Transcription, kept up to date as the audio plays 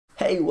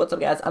Hey, what's up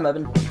guys? I'm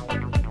Evan.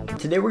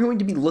 Today we're going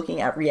to be looking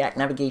at React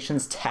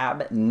Navigation's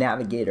Tab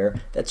Navigator.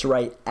 That's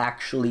right,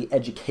 actually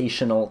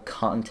educational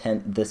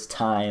content this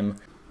time.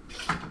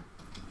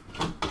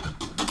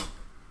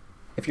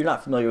 If you're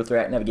not familiar with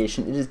React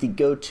Navigation, it is the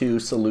go-to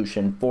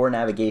solution for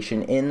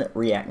navigation in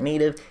React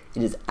Native.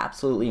 It is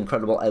absolutely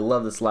incredible. I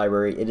love this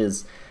library. It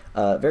is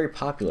very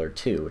popular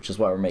too, which is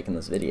why we're making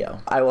this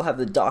video. I will have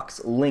the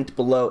docs linked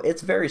below.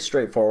 It's very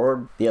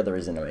straightforward. The other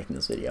reason I'm making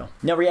this video.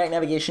 Now, React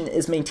Navigation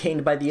is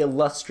maintained by the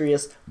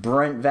illustrious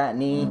Brent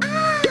Vatne.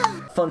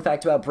 Fun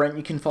fact about Brent,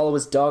 you can follow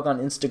his dog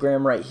on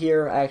Instagram right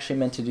here. I actually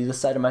meant to do this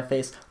side of my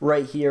face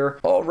right here.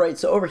 Alright,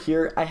 so over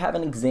here I have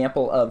an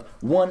example of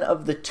one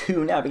of the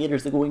two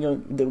navigators that we're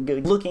going to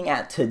be looking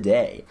at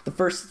today. The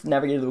first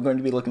navigator that we're going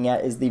to be looking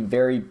at is the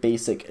very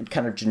basic,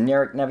 kind of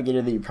generic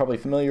navigator that you're probably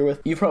familiar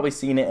with. You've probably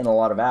seen it in a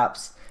lot of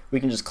apps. We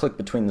can just click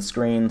between the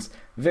screens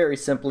very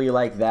simply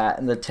like that,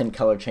 and the tint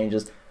color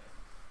changes.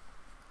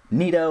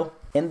 Neato.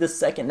 And the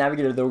second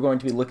navigator that we're going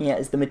to be looking at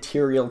is the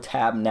Material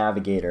Tab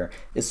Navigator.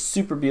 It's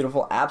super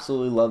beautiful.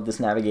 Absolutely love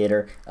this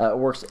navigator. It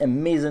works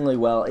amazingly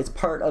well. It's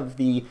part of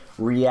the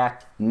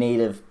React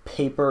Native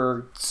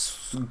paper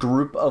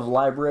group of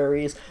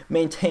libraries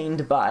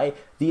maintained by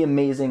the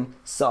amazing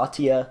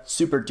Satya,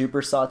 super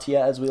duper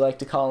Satya as we like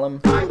to call him.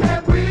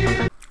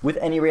 With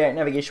any React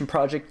Navigation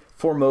project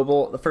for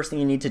mobile, the first thing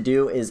you need to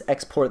do is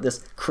export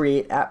this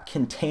create app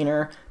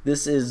container.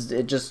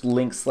 It just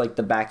links like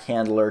the back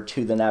handler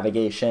to the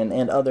navigation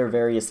and other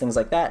various things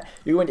like that.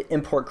 You're going to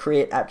import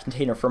create app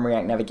container from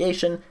React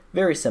Navigation.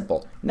 Very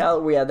simple. Now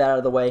that we have that out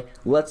of the way,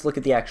 let's look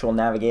at the actual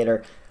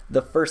navigator.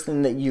 The first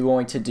thing that you're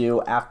going to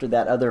do after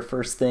that other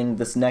first thing,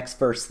 this next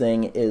first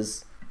thing,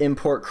 is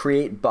import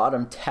create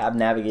bottom tab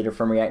navigator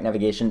from React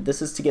Navigation.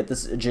 This is to get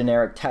this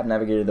generic tab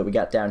navigator that we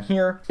got down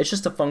here. It's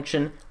just a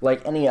function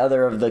like any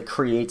other of the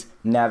create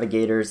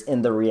navigators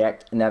in the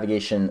React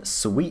Navigation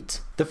suite.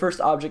 The first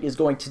object is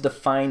going to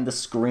define the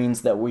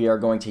screens that we are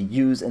going to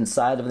use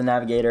inside of the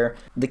navigator.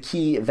 The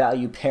key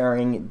value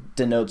pairing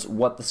denotes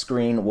what the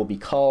screen will be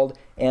called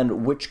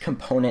and which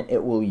component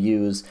it will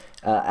use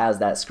as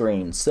that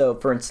screen. So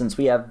for instance,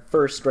 we have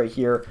first right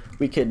here,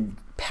 we could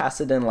pass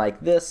it in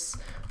like this,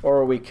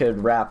 or we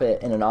could wrap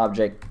it in an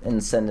object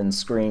and send in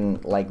screen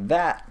like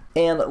that.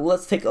 And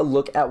let's take a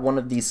look at one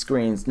of these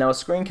screens. Now, a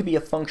screen could be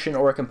a function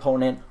or a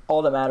component.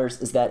 All that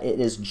matters is that it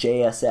is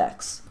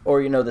JSX,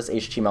 or this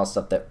HTML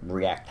stuff that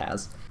React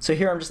has. So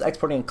here I'm just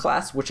exporting a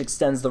class which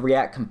extends the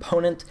React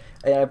component.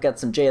 And I've got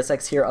some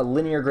JSX here, a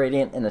linear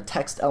gradient and a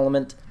text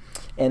element.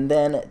 And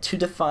then to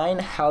define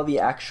how the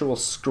actual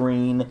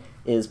screen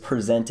is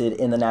presented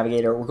in the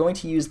navigator, we're going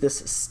to use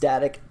this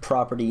static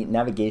property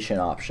navigation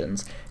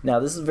options. Now,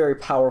 this is a very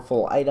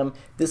powerful item.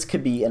 This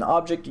could be an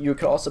object. You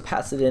could also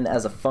pass it in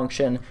as a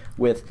function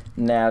with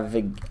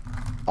navig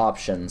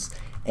options,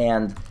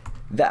 and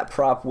that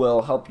prop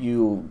will help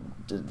you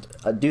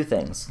do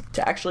things.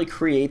 To actually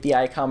create the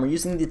icon, we're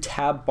using the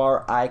tab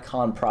bar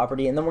icon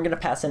property, and then we're going to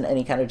pass in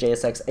any kind of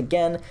JSX.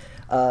 Again,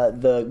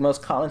 the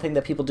most common thing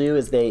that people do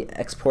is they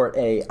export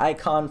a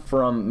icon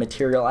from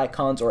material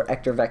icons or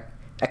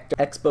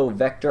Expo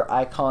vector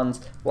icons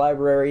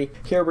library.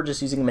 Here we're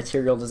just using a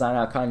material design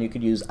icon. You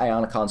could use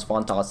Ionicons,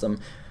 Font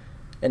Awesome,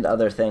 and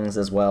other things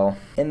as well.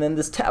 And then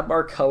this tab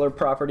bar color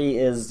property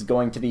is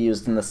going to be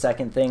used in the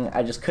second thing.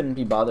 I just couldn't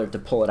be bothered to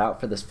pull it out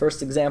for this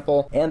first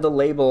example. And the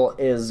label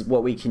is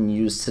what we can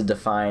use to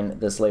define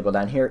this label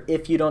down here.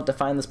 If you don't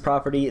define this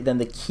property, then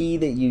the key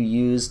that you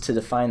use to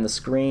define the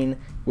screen,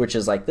 which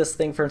is like this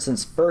thing, for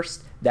instance,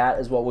 first, that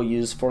is what we'll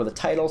use for the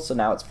title. So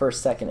now it's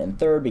first, second, and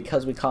third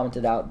because we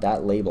commented out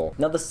that label.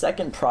 Now, the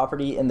second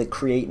property in the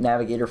Create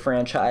Navigator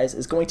franchise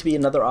is going to be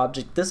another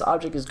object. This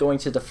object is going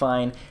to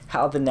define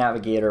how the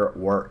navigator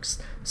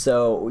works.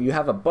 So you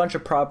have a bunch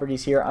of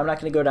properties here. I'm not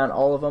going to go down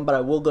all of them, but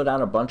I will go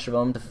down a bunch of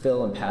them to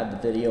fill and pad the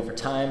video for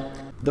time.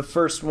 The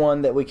first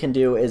one that we can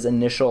do is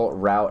initial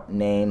route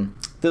name.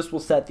 This will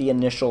set the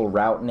initial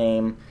route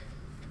name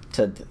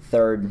to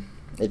third.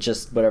 It's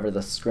just whatever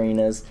the screen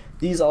is.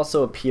 These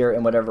also appear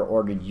in whatever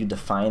order you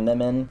define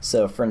them in.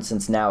 So for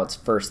instance, now it's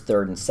first,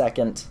 third, and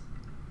second.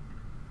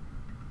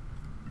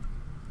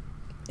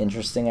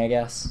 Interesting, I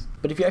guess.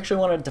 But if you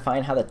actually want to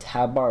define how the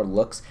tab bar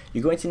looks,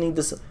 you're going to need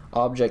this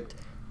object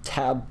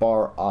tab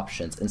bar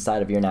options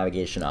inside of your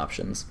navigation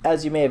options.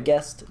 As you may have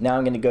guessed, now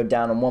I'm going to go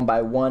down one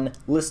by one,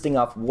 listing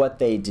off what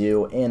they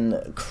do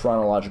in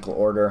chronological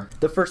order.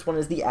 The first one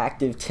is the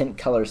active tint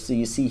color. So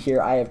you see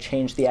here I have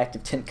changed the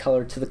active tint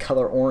color to the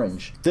color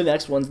orange. The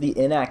next one's the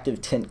inactive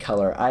tint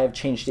color. I have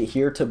changed it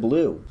here to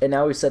blue. And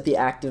now we've set the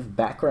active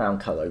background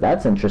color.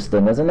 That's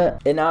interesting, isn't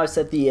it? And now I've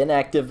set the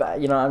inactive,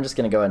 I'm just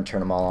going to go ahead and turn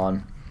them all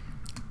on,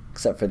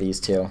 except for these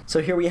two.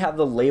 So here we have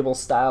the label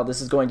style. This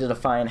is going to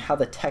define how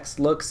the text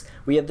looks.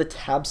 We have the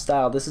tab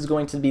style. This is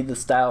going to be the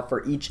style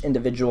for each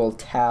individual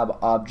tab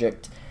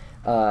object.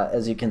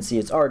 As you can see,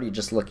 it's already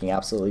just looking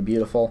absolutely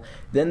beautiful.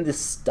 Then the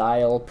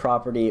style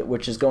property,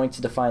 which is going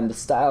to define the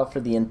style for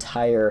the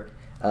entire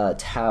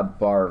tab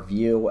bar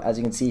view. As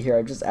you can see here,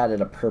 I've just added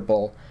a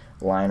purple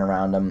line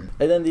around them.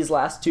 And then these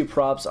last two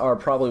props are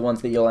probably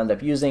ones that you'll end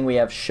up using. We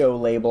have show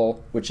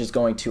label, which is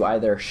going to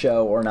either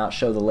show or not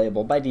show the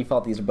label. By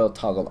default, these are both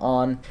toggled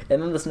on.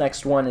 And then this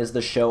next one is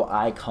the show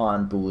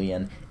icon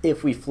boolean.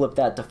 If we flip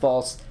that to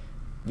false,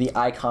 the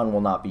icon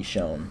will not be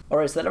shown.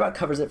 Alright, so that about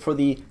covers it for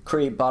the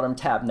Create Bottom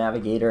Tab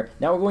Navigator.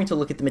 Now we're going to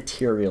look at the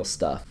material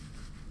stuff.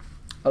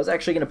 I was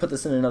actually going to put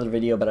this in another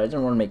video, but I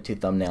didn't want to make two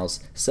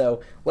thumbnails.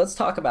 So let's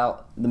talk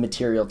about the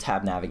Material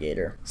Tab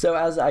Navigator. So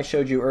as I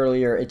showed you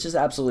earlier, it's just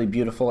absolutely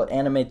beautiful. It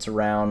animates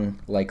around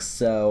like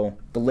so.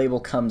 The label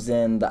comes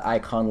in, the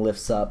icon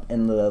lifts up,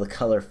 and the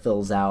color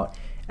fills out.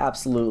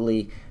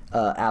 Absolutely,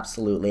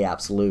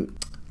 absolute.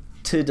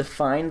 To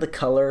define the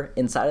color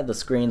inside of the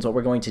screens, what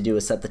we're going to do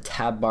is set the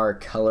tab bar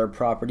color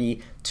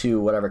property to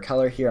whatever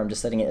color here. I'm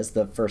just setting it as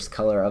the first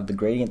color of the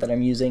gradient that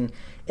I'm using.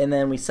 And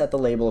then we set the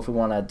label if we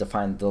want to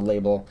define the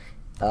label.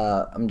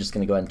 I'm just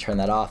going to go ahead and turn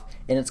that off.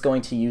 And it's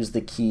going to use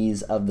the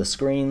keys of the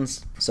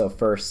screens. So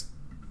first,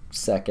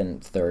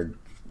 second, third,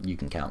 you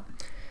can count.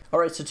 All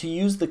right, so to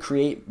use the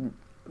Create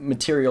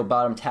Material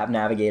Bottom Tab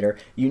Navigator,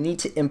 you need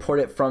to import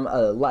it from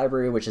a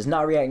library which is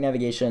not React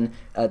Navigation.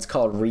 It's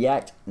called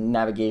React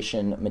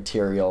Navigation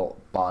Material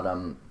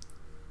Bottom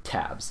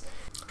Tabs.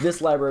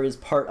 This library is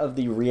part of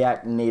the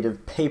React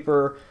Native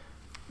paper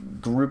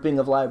grouping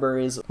of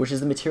libraries, which is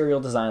the material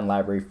design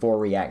library for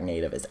React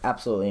Native. It's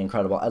absolutely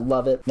incredible. I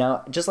love it.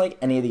 Now, just like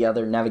any of the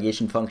other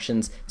navigation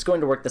functions, it's going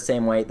to work the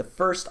same way. The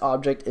first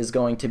object is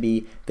going to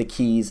be the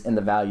keys and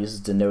the values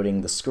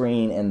denoting the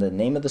screen and the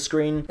name of the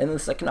screen. And then the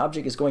second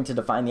object is going to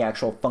define the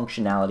actual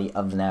functionality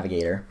of the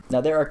navigator.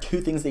 Now, there are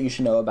two things that you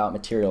should know about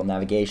material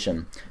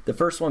navigation. The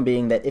first one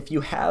being that if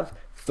you have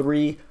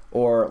 3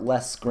 or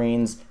less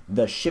screens,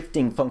 the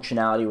shifting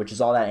functionality, which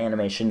is all that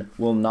animation,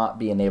 will not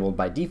be enabled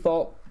by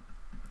default.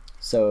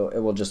 So it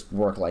will just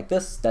work like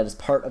this. That is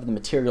part of the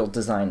material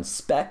design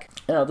spec.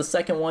 Now the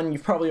second one,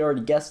 you've probably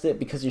already guessed it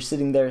because you're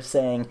sitting there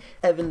saying,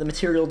 Evan, the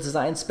material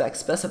design spec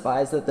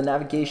specifies that the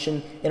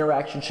navigation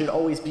interaction should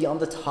always be on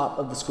the top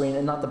of the screen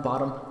and not the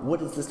bottom.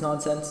 What is this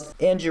nonsense?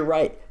 And you're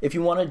right. If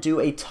you want to do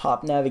a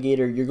top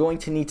navigator, you're going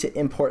to need to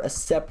import a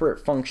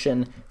separate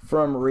function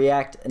from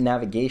React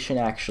Navigation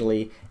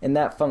actually, and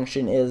that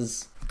function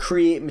is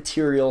Create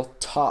Material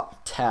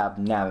Top Tab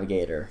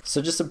Navigator.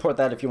 So just import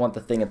that if you want the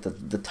thing at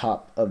the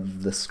top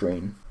of the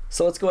screen.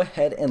 So let's go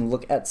ahead and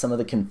look at some of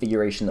the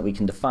configuration that we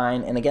can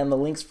define. And again, the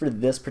links for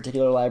this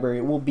particular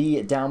library will be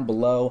down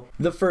below.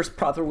 The first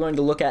prop that we're going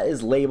to look at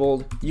is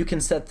labeled. You can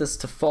set this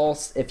to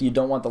false if you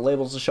don't want the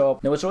labels to show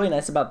up. Now what's really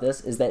nice about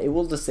this is that it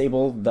will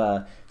disable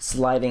the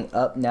sliding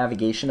up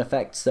navigation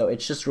effect. So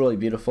it's just really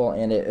beautiful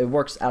and it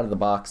works out of the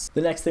box.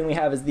 The next thing we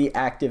have is the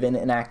active and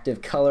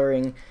inactive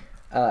coloring.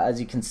 As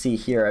you can see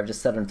here, I've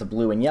just set them to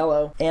blue and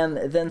yellow. And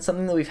then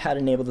something that we've had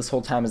enabled this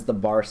whole time is the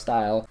bar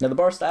style. Now the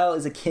bar style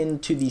is akin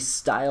to the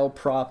style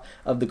prop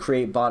of the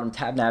Create Bottom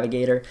Tab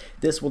Navigator.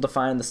 This will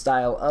define the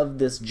style of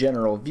this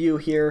general view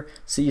here.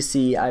 So you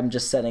see I'm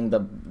just setting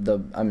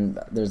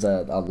there's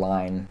a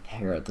line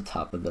here at the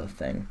top of the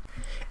thing.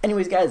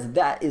 Anyways guys,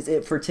 that is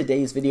it for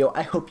today's video.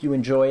 I hope you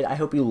enjoyed. I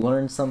hope you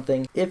learned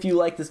something. If you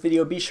like this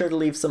video, be sure to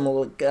leave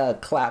some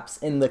claps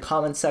in the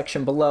comment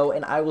section below,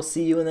 and I will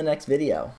see you in the next video.